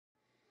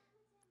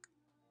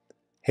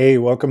Hey,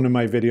 welcome to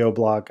my video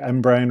blog.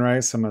 I'm Brian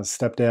Rice. I'm a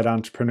stepdad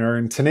entrepreneur,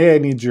 and today I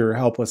need your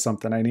help with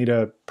something. I need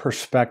a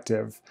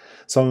perspective.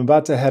 So I'm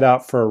about to head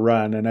out for a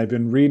run, and I've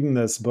been reading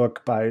this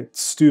book by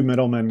Stu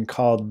Mittleman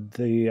called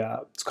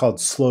it's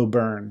called Slow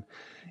Burn,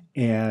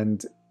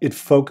 and it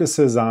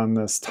focuses on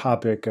this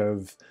topic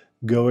of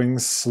going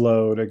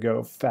slow to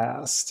go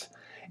fast.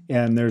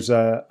 And there's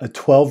a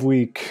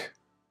 12-week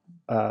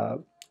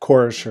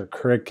course or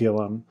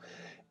curriculum,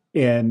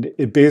 and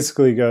it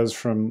basically goes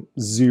from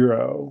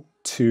zero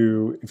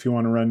to if you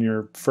want to run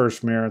your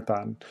first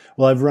marathon.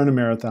 Well, I've run a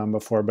marathon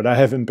before, but I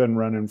haven't been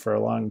running for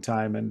a long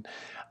time, and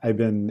I've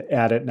been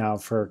at it now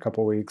for a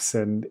couple weeks,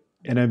 and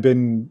I've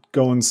been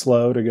going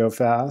slow to go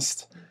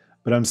fast,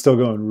 but I'm still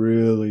going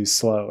really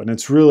slow, and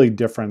it's really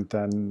different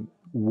than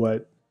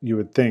what you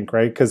would think,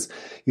 right? Because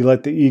you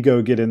let the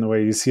ego get in the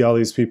way. You see all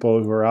these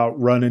people who are out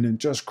running and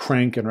just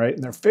cranking, right?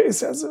 And their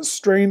face has a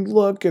strained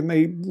look, and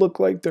they look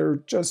like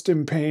they're just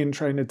in pain,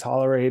 trying to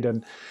tolerate.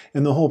 And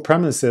the whole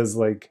premise is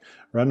like,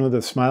 run with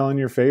a smile on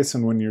your face,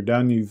 and when you're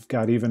done, you've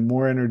got even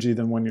more energy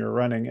than when you're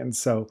running. And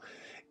so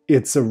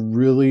it's a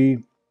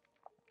really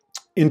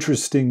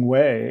interesting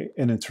way,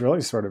 and it's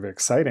really sort of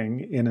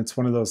exciting. And it's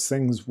one of those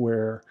things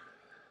where,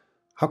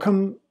 how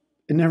come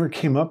it never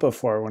came up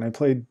before when I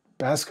played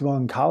basketball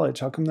in college?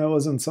 How come that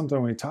wasn't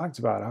something we talked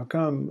about? How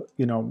come,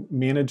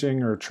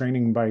 managing or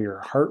training by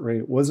your heart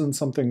rate wasn't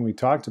something we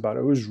talked about?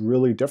 It was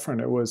really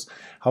different. It was,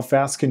 how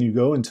fast can you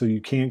go until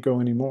you can't go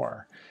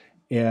anymore?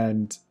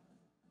 And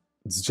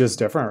it's just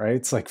different, right?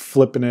 It's like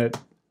flipping it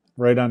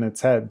right on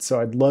its head.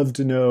 So I'd love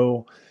to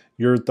know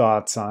your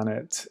thoughts on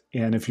it.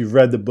 And if you've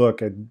read the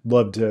book, I'd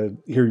love to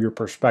hear your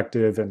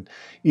perspective and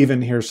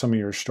even hear some of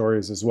your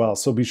stories as well.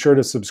 So be sure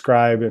to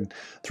subscribe and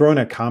throw in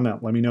a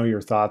comment. Let me know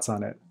your thoughts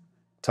on it.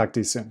 Talk to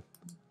you soon.